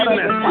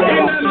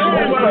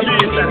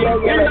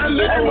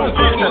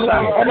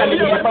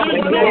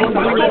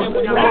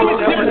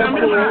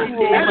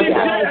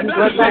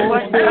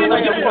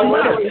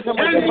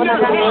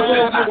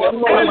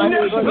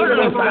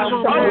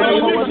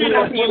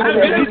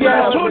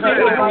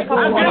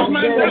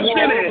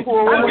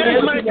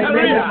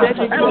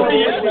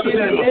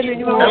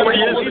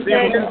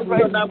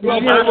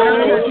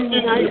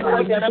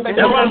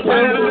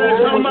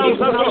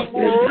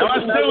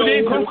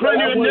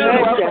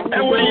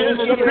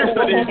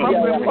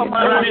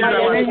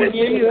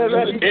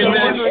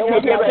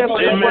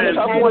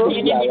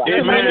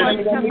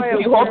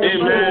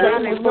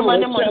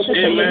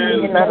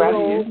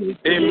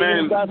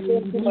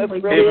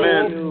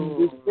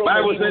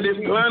Bible said they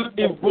plan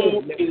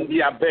evil in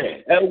their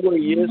bed,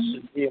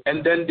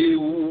 and then they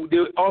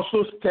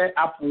also stir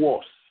up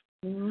wars.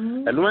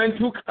 And when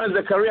took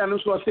Zechariah and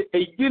also say, "A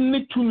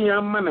unit to me,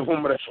 a man of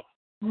home wrestle."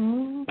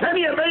 Can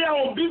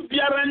you be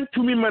biaran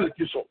to me, man?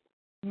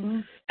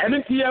 And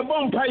if you are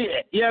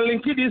vampire, you are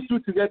linking these two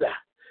together.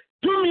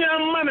 To me, a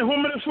man of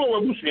home wrestle,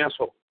 a bush,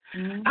 so. I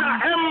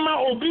am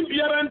my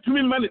biaran to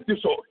me, man.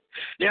 So,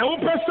 you will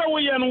pass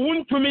away and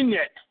wound to me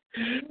yet.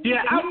 The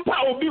upper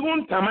will be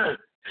one time.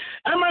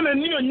 I'm a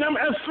new name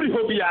free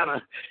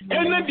hobiana.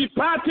 Any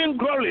departing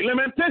glory,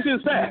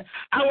 lamentation said,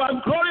 our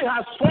glory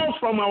has fallen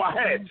from our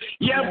head.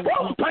 Yeah,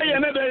 both pay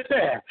another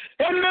there.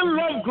 Any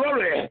Lord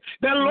glory,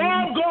 the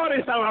Lord God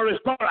is our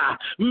restorer.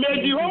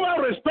 May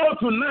Jehovah restore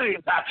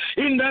tonight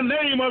in the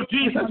name of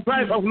Jesus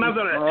Christ of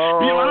Nazareth.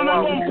 You are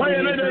not going to pay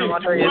another.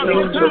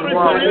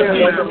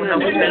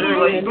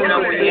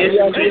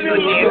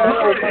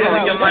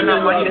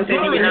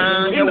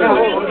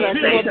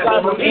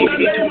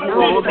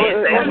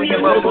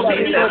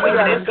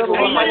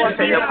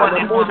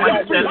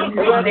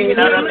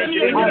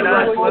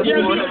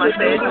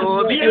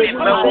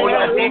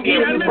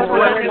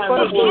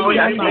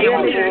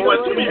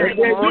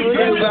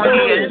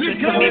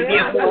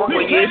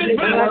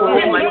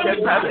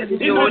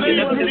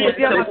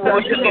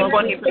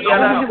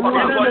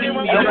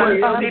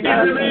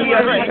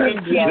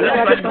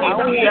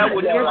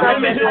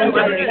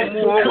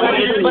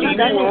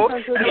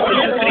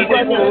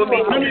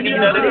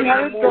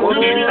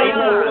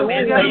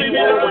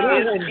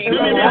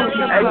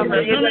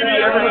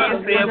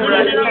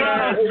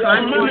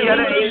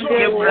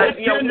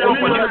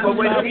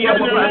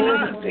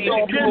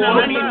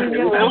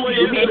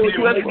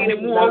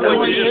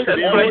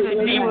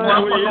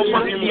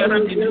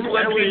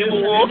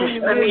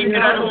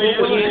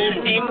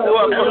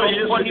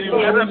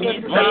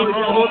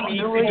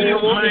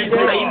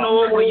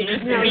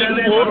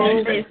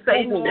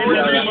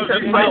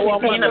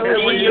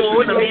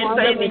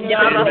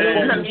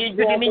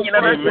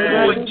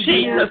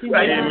 Jesus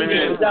Christ.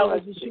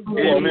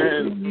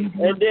 Amen.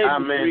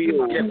 Amen.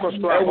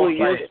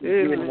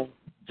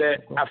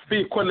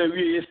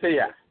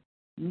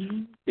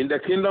 In the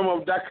kingdom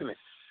of darkness,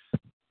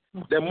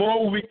 the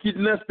more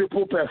wickedness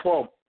people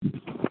perform,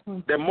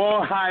 the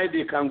more high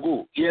they can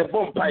go. The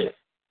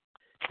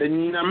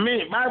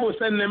Bible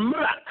said,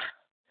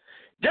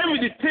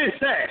 David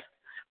said,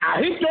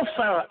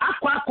 Ahithophel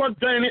akwa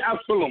joining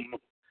Absalom.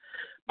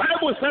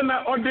 Bible said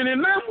that ordinary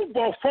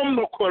number from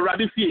no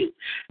corradifie.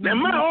 The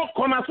man of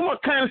Conaso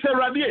cancer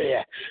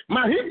radia.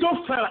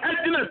 Mahithophel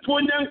Adina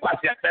Tonian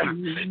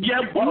Quasiatem. Ye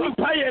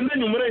bonfire and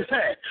then you may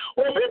say,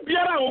 Obe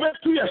Biara over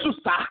 2 years to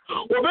start,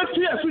 over 2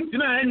 years to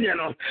dinner and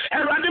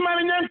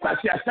Radimanian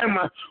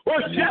Quasiasema,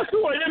 or just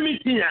who are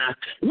meeting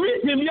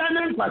with him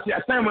Yanan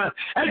Quasiasema,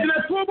 and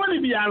the 2 body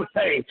be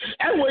ansaying.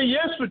 And we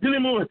yes to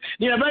Dinimu,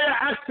 nearby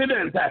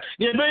accident,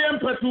 nearby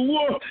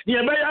Patu,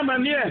 nearby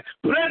Mania,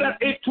 pray that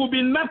it will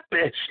be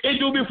nothing.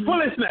 It will be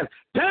foolishness.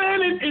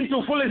 Turn it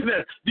into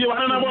foolishness. The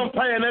one I want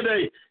fire another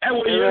day. And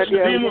we use the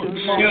name of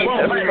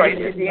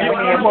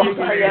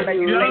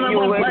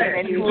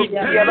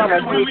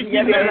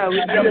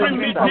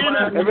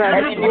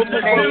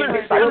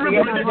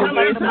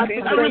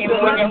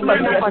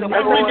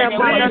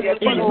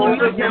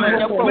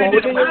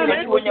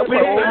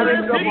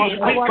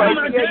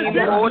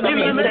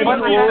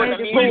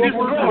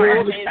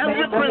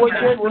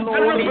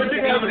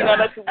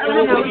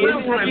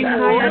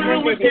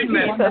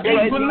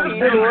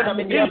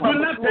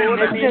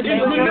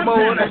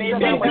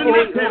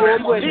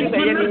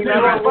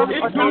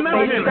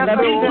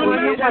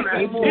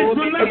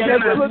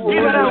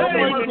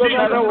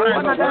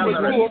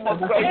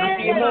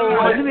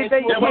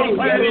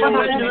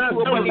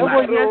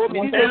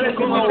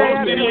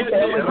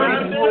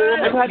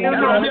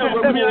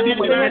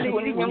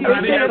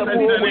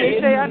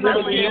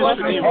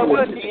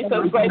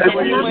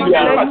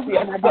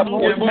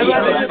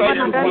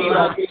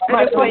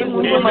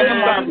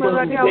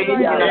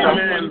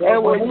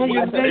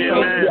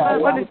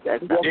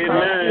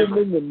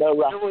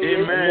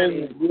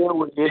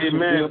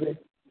Amen.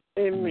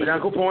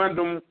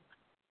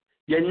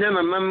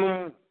 Yanyana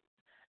nanum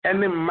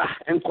enema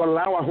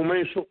enkola wa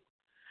homenso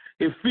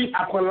efi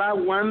akola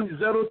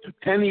 10 to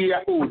 10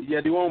 year old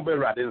ye the one be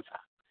radensa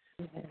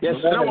yes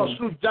na was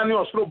through January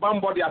or through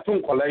bambody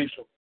aton kola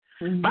iso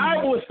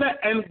Bible said,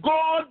 and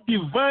God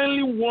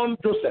divinely warned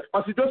Joseph.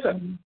 Pastor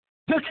Joseph,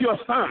 take your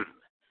son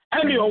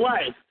and your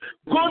wife,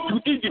 go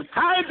to Egypt,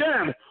 hide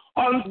them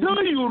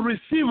until you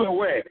receive a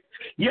word.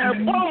 Your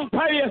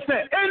vampire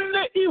said,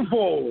 any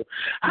evil,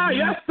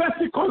 yes,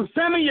 that's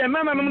concerning your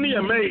nana and me.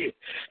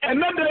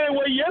 Another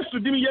way, yes, to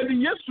do, yes,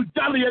 to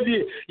tell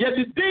you, yes,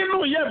 the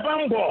Dino, yes,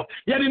 Bambo,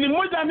 yes, the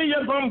Mojani,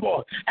 yes,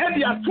 Bambo, and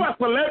the Atwa,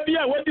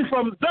 Labia, waiting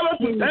from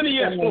 0 to 10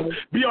 years old,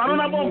 be on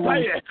a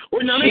vampire.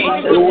 When you're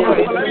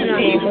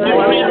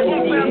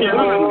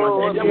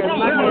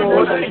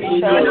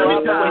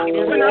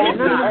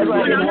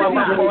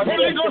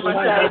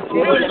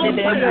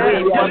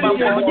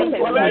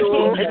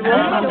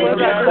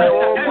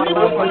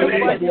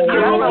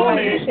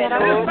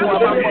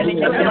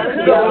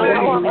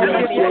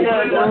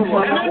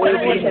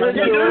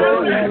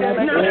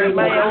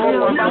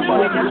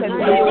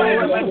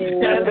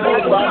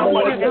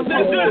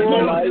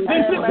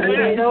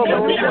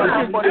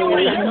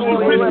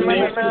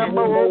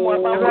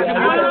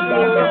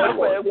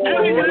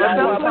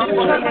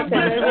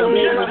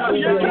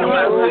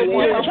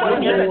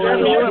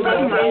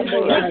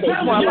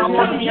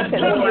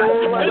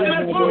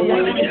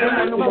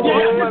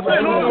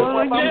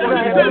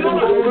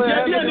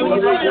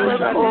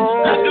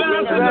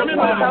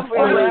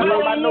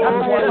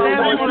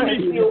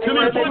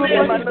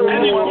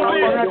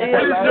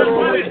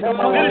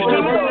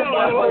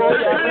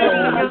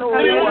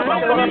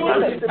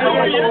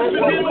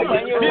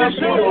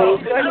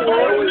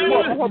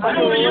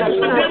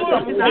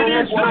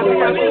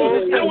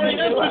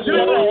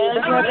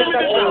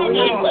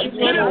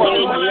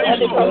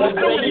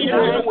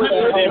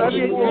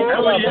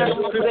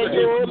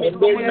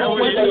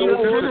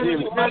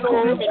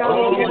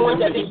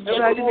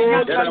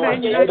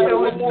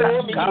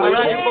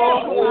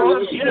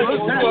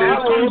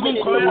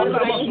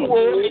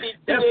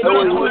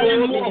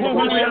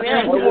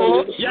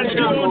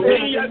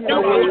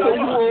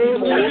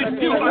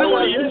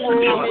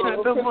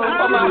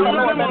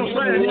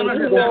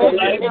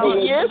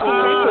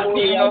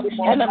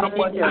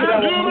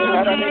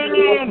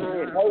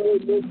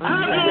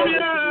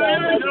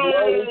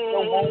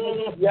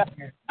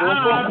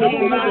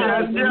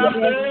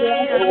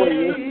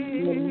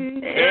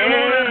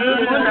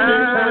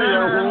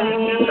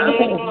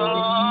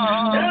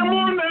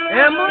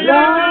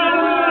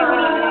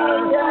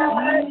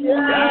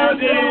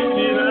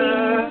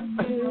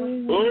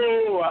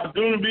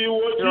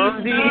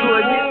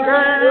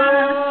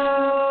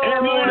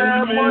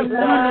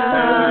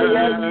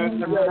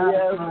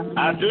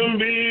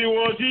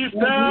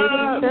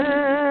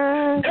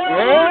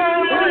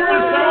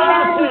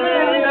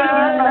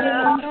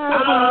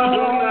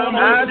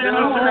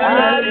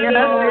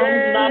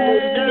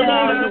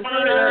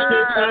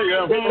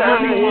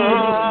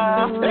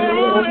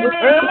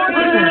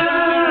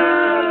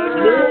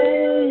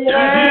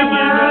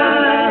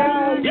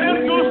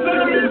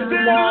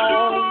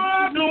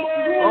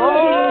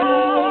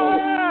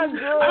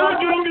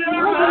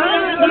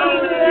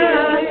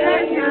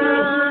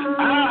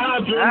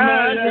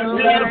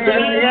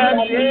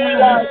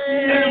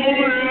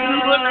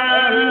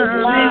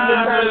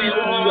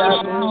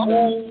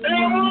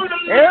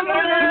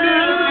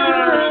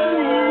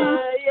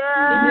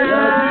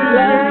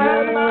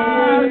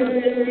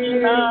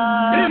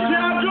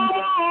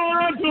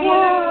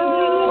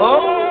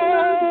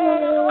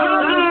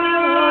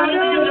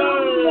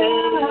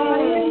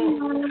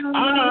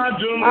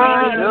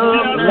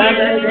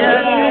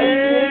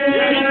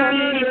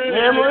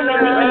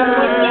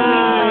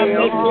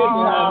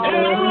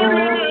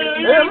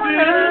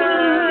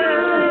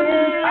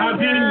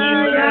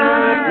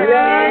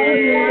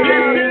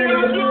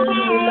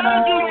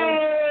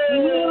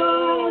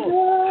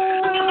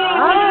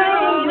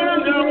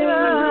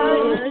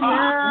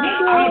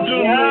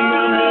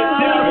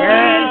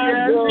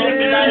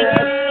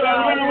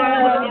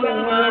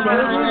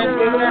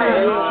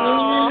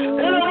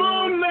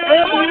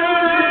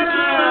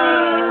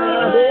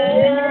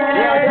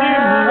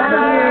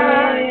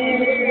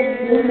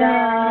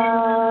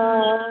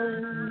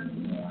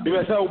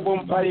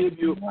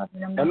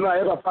and I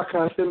ever pack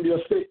and send your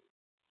say,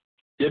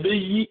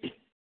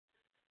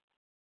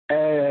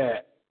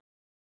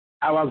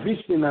 our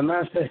vision and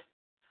answer,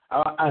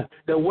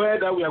 the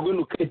word that we are going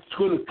to, it's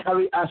going to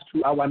carry us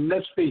to our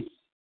next phase.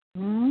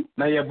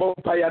 Now, your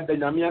vampire, the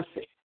Namia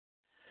say,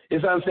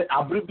 it's answer,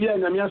 Abribia,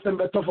 Namia, and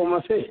better for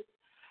my say.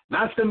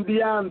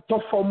 Nasembia and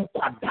Tofom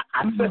Quada,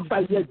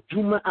 Ancestor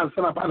Juma and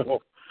Sanapano.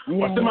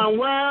 But my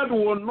word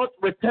will not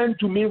return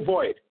to me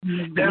void.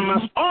 There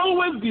must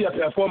always be a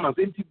performance.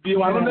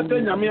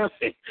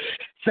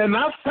 sɛ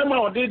n'asɛm a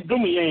ɔde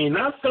dom yɛn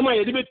n'asɛm a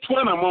yɛde bɛtu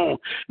anamɔ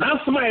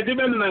n'asɛm a yɛde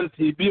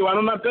bɛnante bi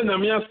wano na da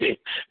nyame ase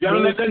biano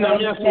na da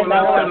nyame ase wɔ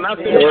n'asɛm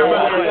n'asɛm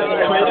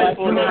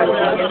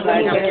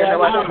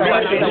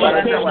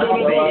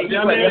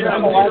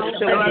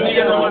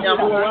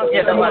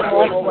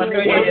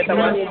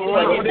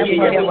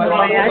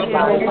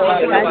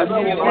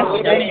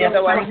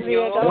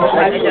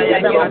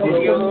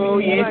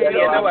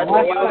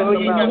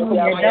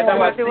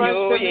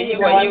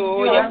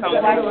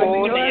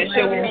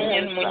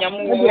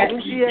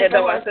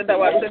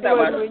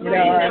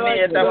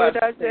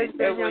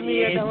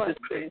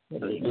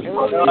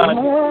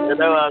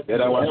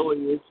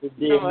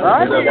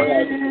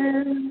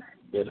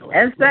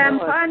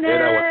Estampane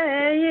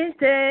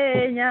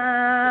itenya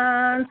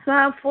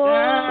safo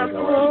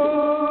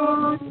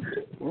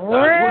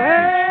weya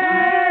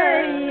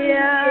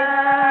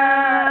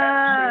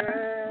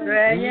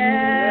reye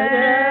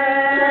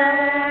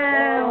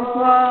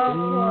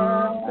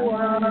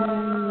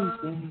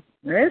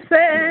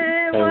rese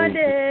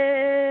wade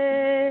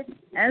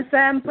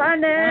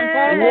estampane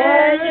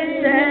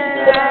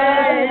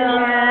itenya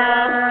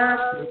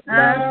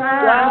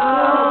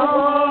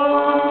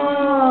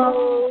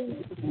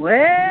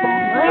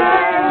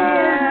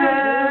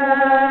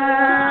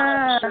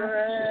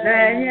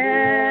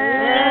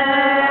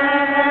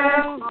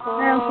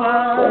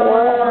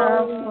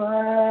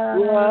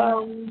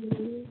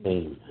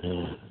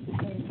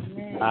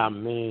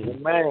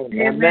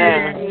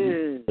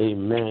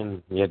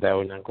Amen. Yada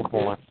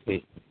onyankopɔn ase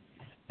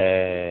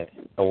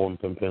ɛwɔ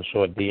mpɛmpɛnso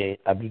ɔde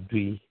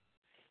abedui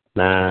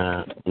na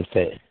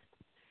sɛ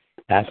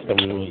asɛm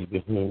no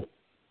yɛbɛhu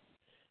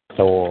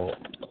ɛwɔ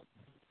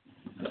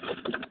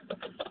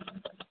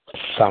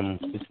Psalm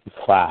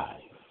 65.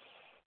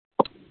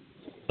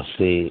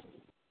 Say,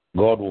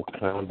 God will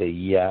crown the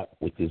year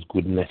with his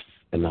goodness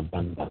and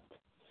abundance.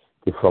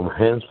 From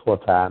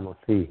henceforth, I will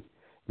say,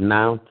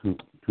 now to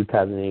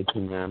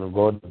 2018,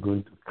 God is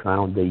going to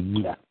crown the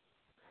year.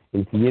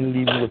 If you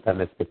live with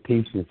an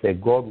expectation, say,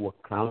 God will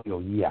crown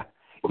your year.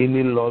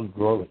 Any Lord's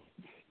glory,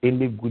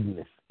 any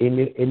goodness,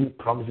 any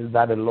promises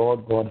that the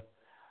Lord God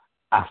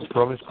has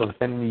promised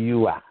concerning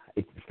you,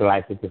 it is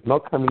like it is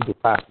not coming to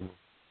pass.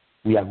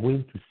 We are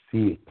going to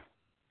see it,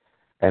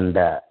 and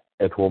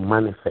it will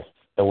manifest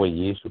our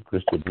Jesus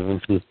Christ.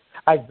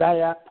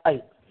 Isaiah,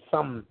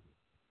 Psalm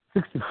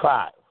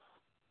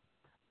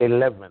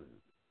 65:11.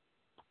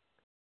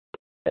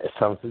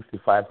 Psalm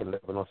 65:11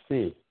 will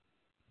say,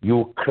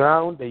 "You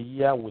crown the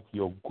year with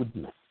your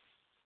goodness,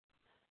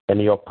 and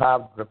your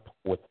path drip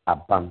with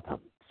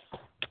abundance."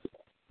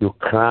 You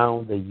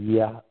crown the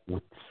year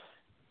with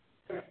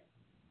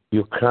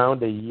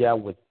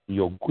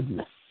your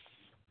goodness,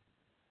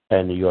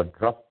 and your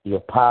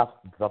path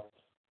drops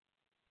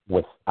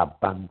with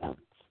abundance.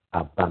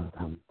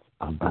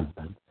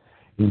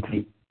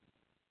 Indeed,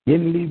 you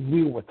leave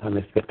me with an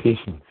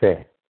expectation,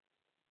 say,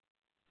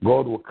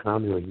 God will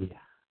crown your year.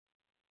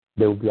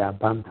 There will be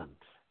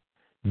abundance.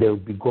 There will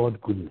be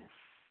God goodness.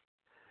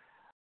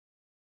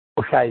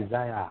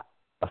 Isaiah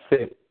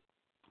said,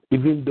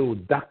 even though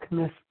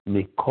darkness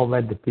may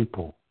cover the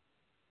people,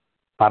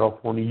 but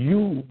upon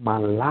you my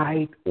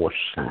light will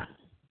shine.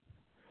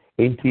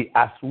 Indeed,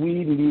 as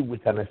we live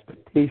with an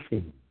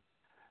expectation,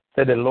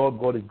 said the Lord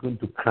God is going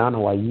to crown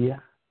our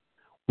year,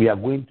 we are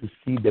going to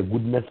see the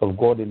goodness of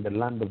God in the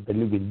land of the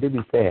living.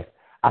 David said,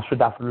 I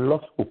should have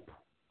lost hope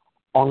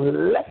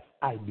unless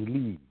I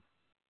believe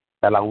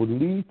that I would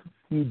live to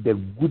see the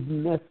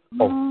goodness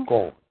of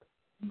God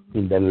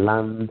in the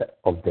land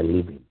of the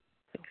living.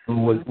 We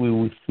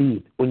will see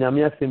it. This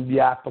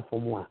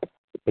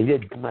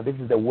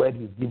is the word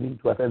he's giving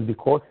to us, and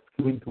because he's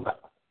giving to us,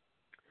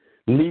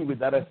 live with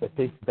that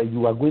expectation that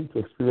you are going to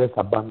experience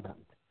abundance.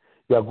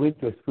 You are going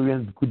to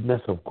experience the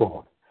goodness of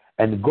God,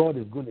 and God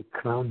is going to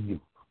crown you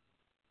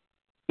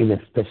in a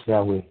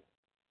special way.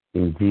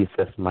 In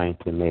Jesus'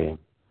 mighty name.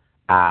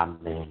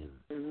 Amen.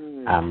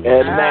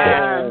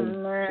 Amen.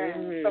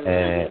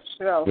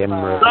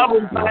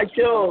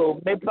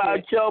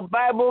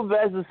 Bible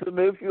verses,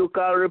 if you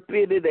can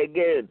repeat it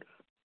again.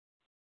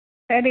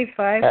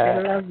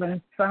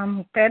 35:11.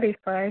 Psalm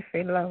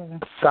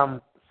 35:11.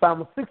 Psalm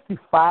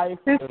 65.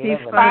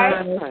 11.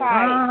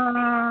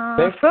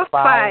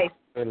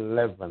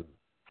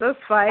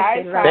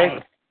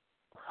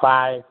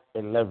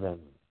 5:11.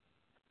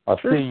 I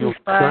see you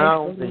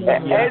crown the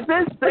year. Is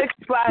it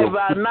 65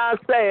 and now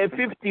say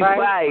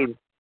 55?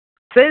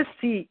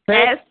 60.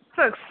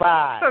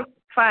 65.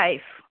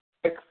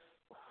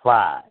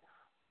 5.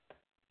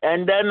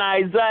 And then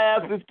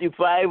Isaiah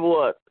 55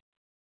 what?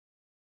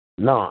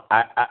 No,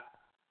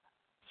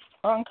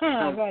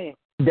 Okay.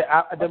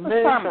 the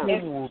main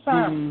thing will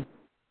be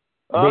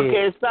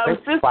okay, Psalm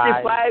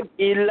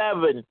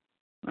 65:11.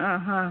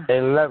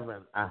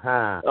 11.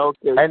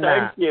 Okay, and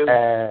thank you.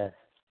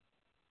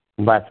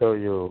 But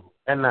you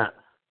and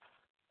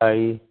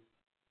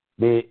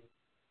the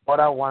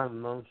other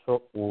one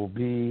also will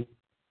be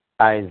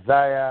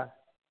Isaiah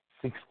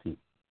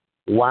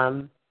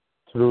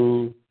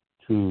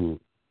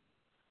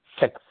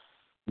 60:1-6.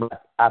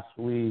 But as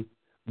we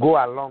go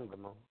along.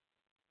 No,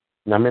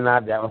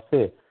 Namina, they will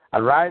say,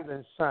 arise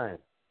and shine,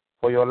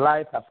 for your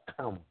light has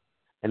come,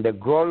 and the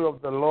glory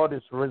of the Lord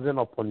is risen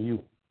upon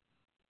you.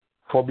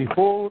 For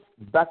behold,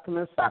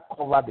 darkness shall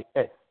cover the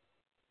earth,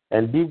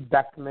 and deep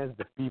darkness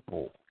the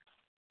people.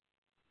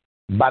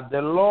 But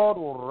the Lord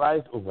will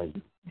rise over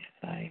you,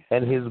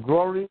 and his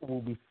glory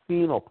will be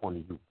seen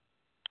upon you.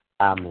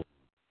 Amen.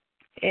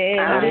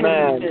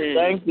 Amen.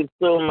 Thank you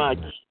so much.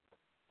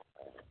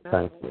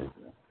 Thank you.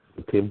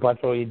 God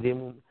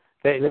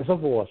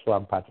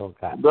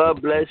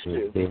bless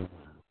you.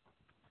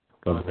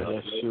 God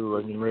bless you.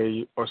 And you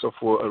may also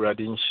for a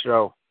radin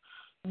shroud.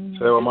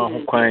 So I'm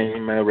a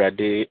quine, my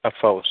rade, a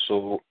foul,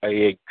 so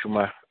I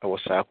juma, I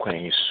was a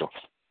quine so.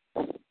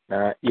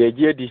 Now, ye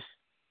jedi,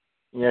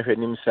 ye had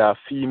him sa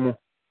fimu.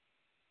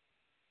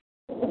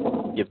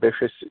 Ye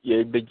breakfast,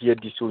 ye begia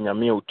disu, ya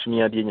meal to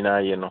me, I didn't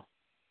know.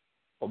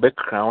 Obe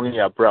crown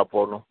your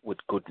brabo with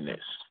goodness.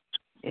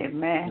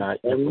 Amen. Now,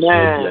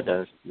 amen.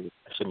 That's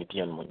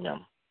Shemitian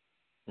Munyam.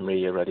 May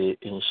you ready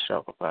in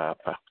shop,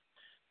 papa.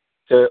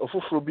 So,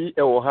 Ofufubi,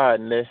 Ewoha,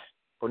 ne,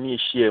 Oni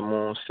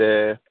Shiemu,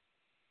 say,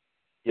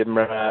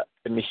 Yemra,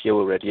 Michelle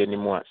already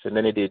anymore. So,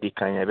 then they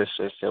can ever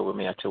say, we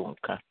may at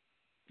Wonka.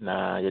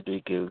 Na, you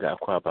do Gilga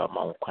Quaba,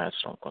 Mount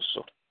Quanson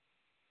Conso.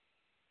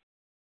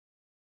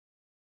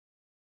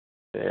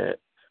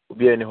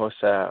 Ubi any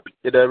hosa,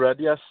 the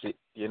radiasi,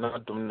 you're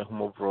not doing the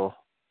homobro,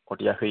 or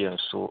the Ahayan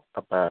so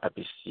about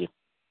ABC.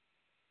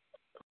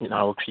 In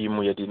our team,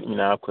 we didn't in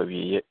our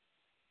career.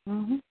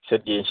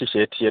 Said the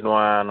Inshiti no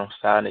one,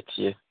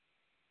 sanity.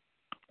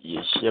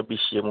 Ye share be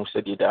shemu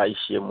said the I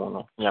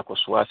shemono,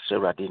 Yakoswa,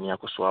 Sarah, de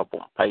Yakoswa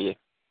Bompaye.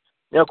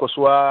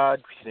 Yakoswa,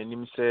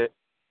 him say,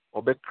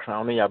 Obe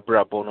crowning your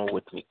brabono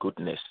with me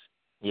goodness.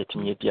 Yet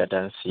me dear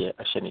dance here,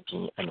 a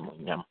shanity animal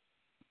yam.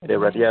 The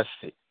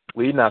radiasi.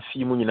 We na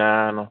fimu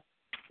nyinaa no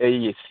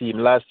team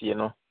last year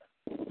no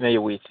na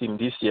we team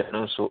this year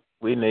no so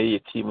we na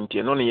team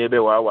ntie no ye be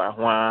wa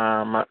ho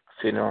ma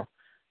fe no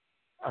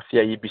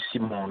afia ye bisi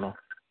mo no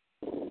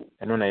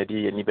eno na ye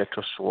de ni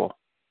beto so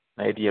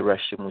na ye de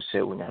rush mu se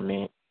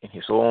onyame in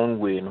his own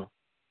way no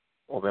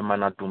obema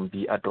na dum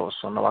bi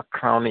adoso na wa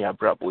crown ya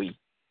brabo yi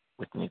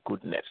with me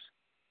goodness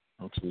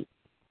nti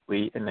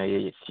we na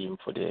ye team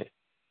for the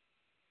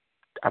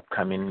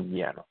upcoming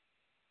year no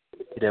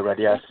the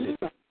radiasi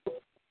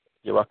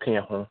you are king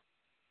home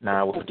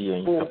now with the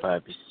in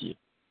Papa BC.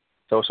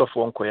 So also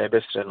for Uncle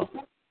Ebesteno,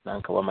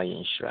 Nankawama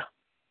Inshra.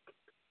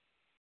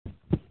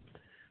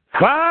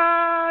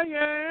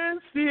 Fire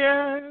and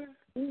fear,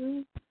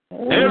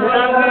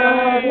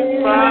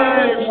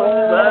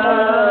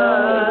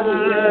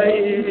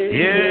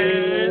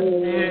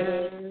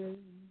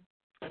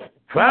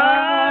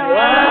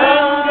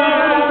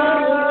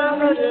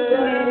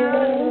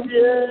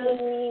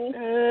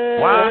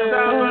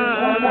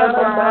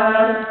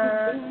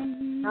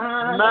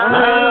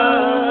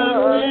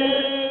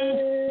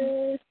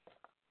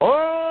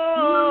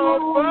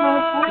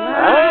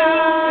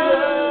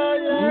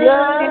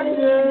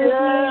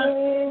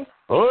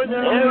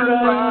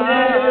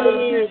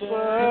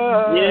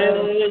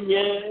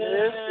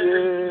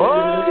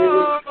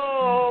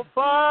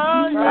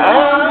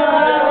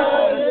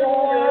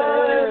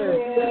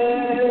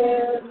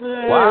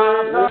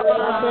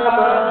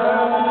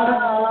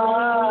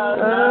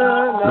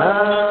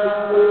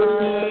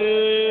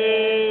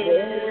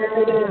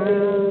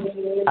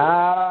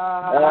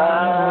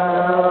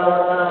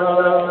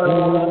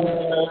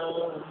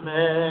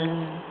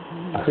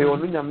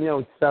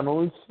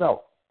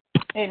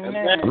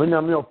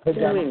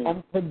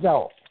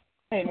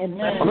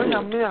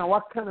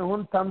 what kind of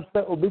one time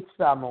say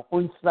Obixamo,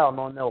 Unsla,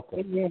 no Nelke.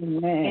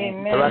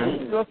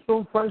 You're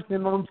so French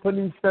in on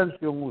 20 cents,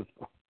 you move.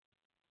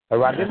 A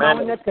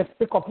radimania can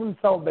stick of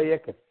himself by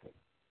Yakes.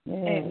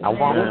 I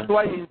want to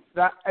why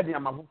that Eddie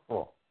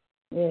Amafu.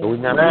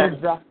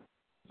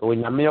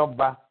 When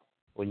Yamioba,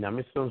 when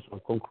Yamisons or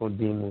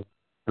Concordino,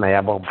 and I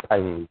have on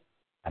pay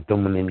a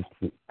dominant.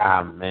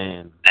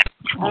 Amen.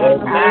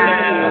 Amen.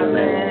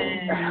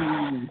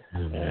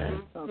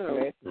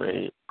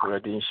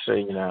 Ready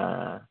saying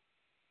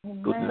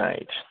good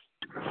night.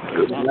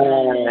 Good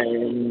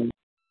night.